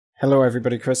Hello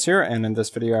everybody, Chris here, and in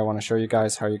this video I want to show you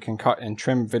guys how you can cut and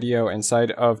trim video inside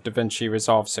of Davinci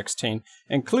Resolve 16,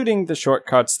 including the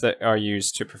shortcuts that are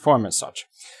used to perform as such.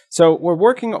 So we're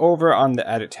working over on the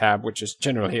Edit tab, which is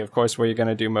generally, of course, where you're going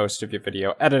to do most of your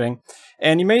video editing.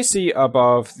 And you may see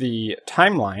above the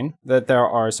timeline that there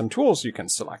are some tools you can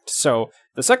select. So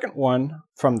the second one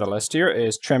from the list here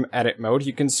is Trim Edit Mode.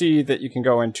 You can see that you can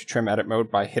go into Trim Edit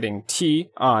Mode by hitting T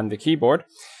on the keyboard.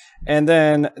 And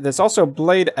then there's also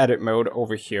Blade Edit Mode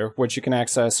over here, which you can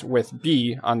access with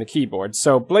B on the keyboard.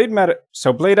 So Blade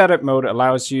Edit Mode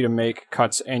allows you to make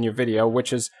cuts in your video,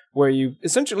 which is where you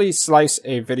essentially slice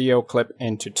a video clip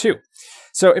into two.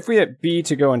 So if we hit B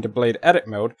to go into Blade Edit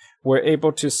Mode, we're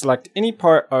able to select any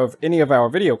part of any of our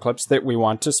video clips that we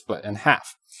want to split in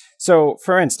half. So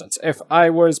for instance, if I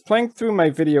was playing through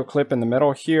my video clip in the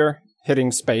middle here,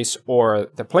 hitting space or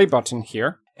the play button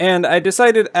here, and I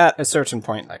decided at a certain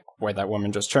point, like where that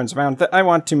woman just turns around, that I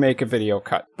want to make a video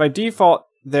cut. By default,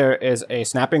 there is a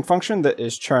snapping function that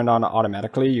is turned on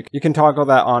automatically. You can toggle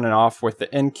that on and off with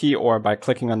the N key or by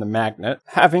clicking on the magnet.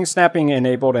 Having snapping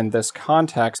enabled in this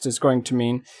context is going to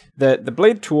mean that the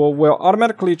blade tool will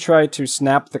automatically try to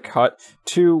snap the cut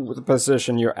to the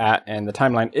position you're at in the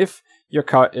timeline if your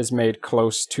cut is made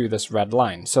close to this red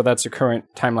line. So that's your current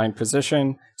timeline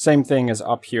position. Same thing as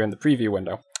up here in the preview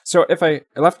window. So if I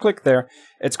left click there,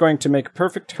 it's going to make a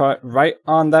perfect cut right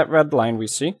on that red line we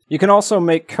see. You can also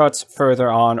make cuts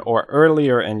further on or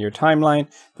earlier in your timeline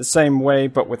the same way,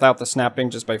 but without the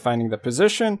snapping, just by finding the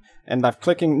position and left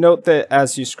clicking. Note that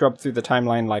as you scrub through the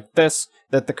timeline like this,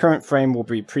 that the current frame will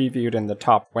be previewed in the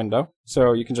top window.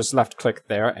 So you can just left click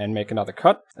there and make another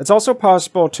cut. It's also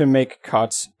possible to make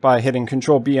cuts by hitting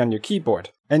Ctrl B on your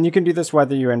keyboard. And you can do this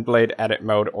whether you're in Blade Edit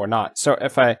Mode or not. So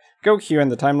if I go here in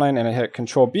the timeline and I hit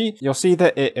Ctrl B, you'll see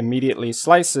that it immediately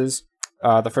slices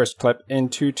the first clip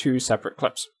into two separate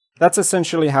clips. That's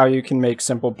essentially how you can make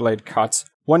simple blade cuts.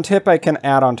 One tip I can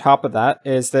add on top of that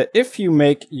is that if you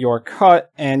make your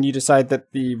cut and you decide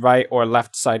that the right or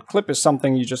left side clip is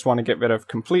something you just want to get rid of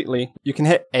completely, you can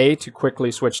hit A to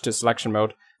quickly switch to selection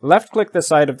mode. Left click the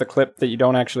side of the clip that you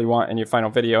don't actually want in your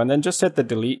final video, and then just hit the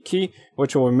delete key,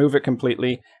 which will remove it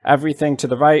completely. Everything to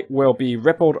the right will be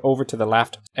rippled over to the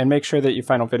left, and make sure that your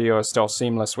final video is still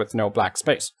seamless with no black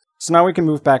space. So now we can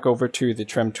move back over to the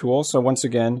trim tool. So once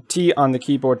again, T on the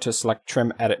keyboard to select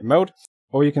Trim Edit Mode,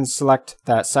 or you can select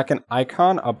that second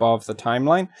icon above the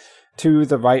timeline to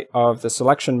the right of the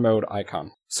selection mode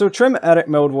icon. So Trim Edit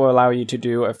Mode will allow you to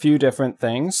do a few different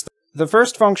things. The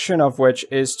first function of which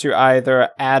is to either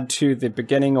add to the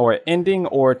beginning or ending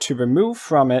or to remove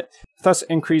from it, thus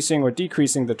increasing or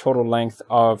decreasing the total length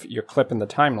of your clip in the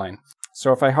timeline.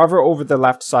 So if I hover over the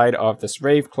left side of this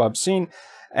rave club scene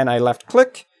and I left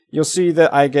click, you'll see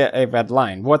that I get a red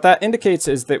line. What that indicates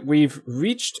is that we've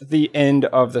reached the end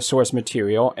of the source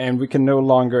material and we can no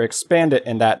longer expand it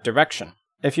in that direction.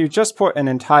 If you just put an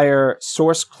entire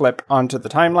source clip onto the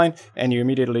timeline and you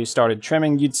immediately started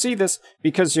trimming, you'd see this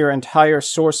because your entire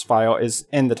source file is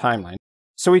in the timeline.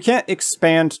 So we can't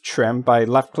expand trim by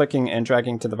left clicking and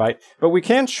dragging to the right, but we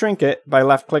can shrink it by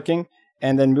left clicking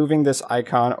and then moving this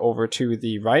icon over to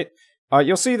the right.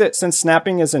 You'll see that since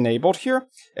snapping is enabled here,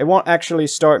 it won't actually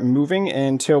start moving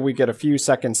until we get a few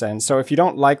seconds in. So if you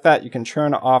don't like that, you can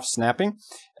turn off snapping.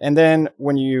 And then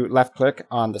when you left click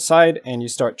on the side and you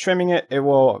start trimming it, it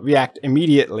will react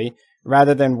immediately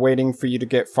rather than waiting for you to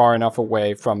get far enough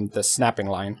away from the snapping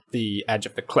line, the edge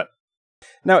of the clip.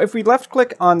 Now, if we left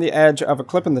click on the edge of a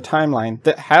clip in the timeline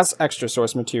that has extra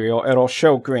source material, it'll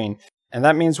show green. And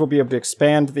that means we'll be able to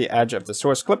expand the edge of the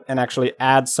source clip and actually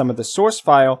add some of the source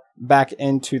file back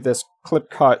into this clip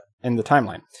cut in the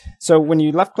timeline. So when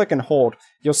you left click and hold,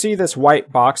 you'll see this white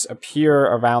box appear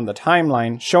around the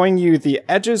timeline showing you the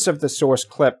edges of the source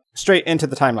clip straight into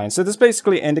the timeline. So this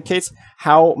basically indicates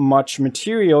how much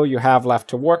material you have left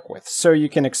to work with. So you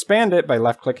can expand it by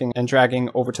left clicking and dragging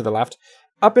over to the left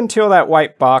up until that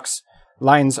white box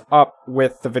lines up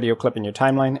with the video clip in your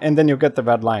timeline, and then you'll get the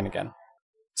red line again.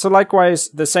 So likewise,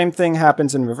 the same thing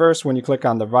happens in reverse when you click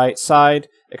on the right side,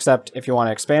 except if you want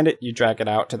to expand it, you drag it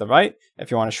out to the right.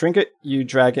 If you want to shrink it, you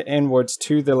drag it inwards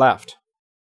to the left.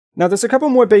 Now there's a couple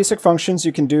more basic functions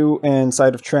you can do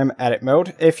inside of Trim Edit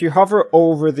Mode. If you hover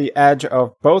over the edge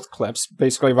of both clips,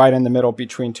 basically right in the middle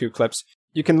between two clips,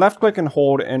 you can left click and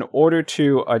hold in order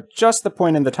to adjust the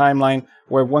point in the timeline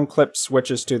where one clip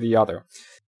switches to the other.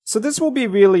 So this will be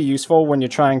really useful when you're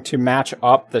trying to match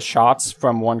up the shots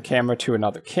from one camera to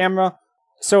another camera.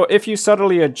 So if you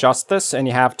subtly adjust this and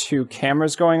you have two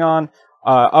cameras going on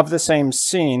of the same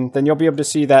scene, then you'll be able to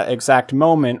see that exact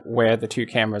moment where the two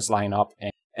cameras line up,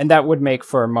 and that would make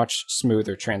for a much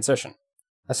smoother transition.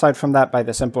 Aside from that, by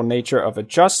the simple nature of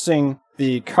adjusting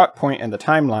the cut point in the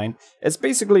timeline, it's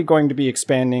basically going to be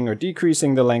expanding or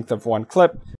decreasing the length of one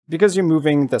clip because you're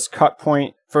moving this cut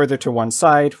point further to one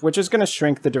side, which is going to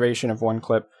shrink the duration of one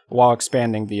clip while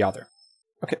expanding the other.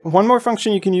 Okay, one more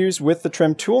function you can use with the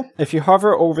trim tool. If you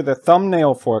hover over the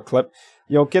thumbnail for a clip,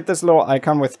 you'll get this little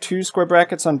icon with 2 square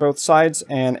brackets on both sides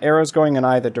and arrows going in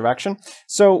either direction.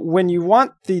 So when you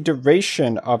want the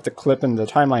duration of the clip in the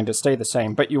timeline to stay the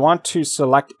same, but you want to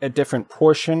select a different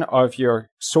portion of your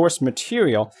source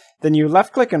material, then you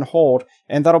left click and hold,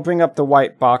 and that'll bring up the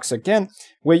white box again,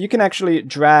 where you can actually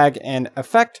drag and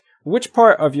affect which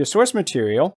part of your source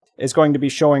material is going to be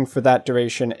showing for that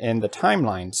duration in the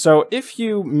timeline. So if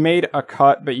you made a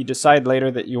cut, but you decide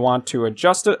later that you want to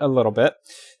adjust it a little bit,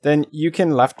 then you can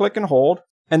left click and hold,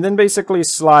 and then basically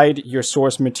slide your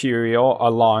source material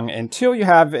along until you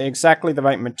have exactly the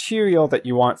right material that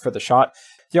you want for the shot.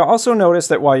 You'll also notice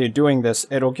that while you're doing this,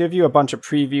 it'll give you a bunch of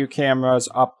preview cameras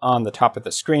up on the top of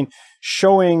the screen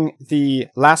showing the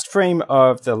last frame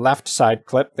of the left side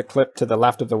clip, the clip to the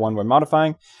left of the one we're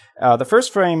modifying, the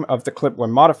first frame of the clip we're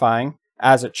modifying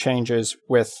as it changes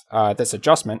with this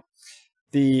adjustment,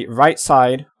 the right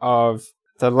side of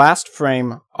the last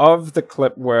frame of the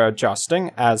clip we're adjusting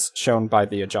as shown by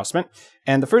the adjustment,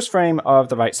 and the first frame of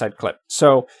the right side clip.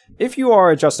 So if you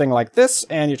are adjusting like this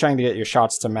and you're trying to get your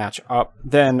shots to match up,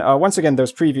 then once again,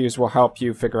 those previews will help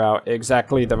you figure out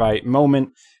exactly the right moment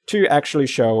to actually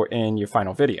show in your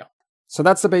final video. So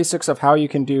that's the basics of how you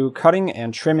can do cutting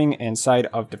and trimming inside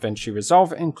of Davinci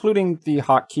Resolve, including the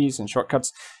hotkeys and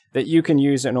shortcuts that you can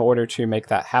use in order to make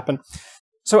that happen.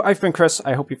 So I've been Chris.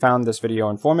 I hope you found this video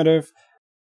informative.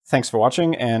 Thanks for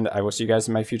watching, and I will see you guys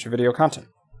in my future video content.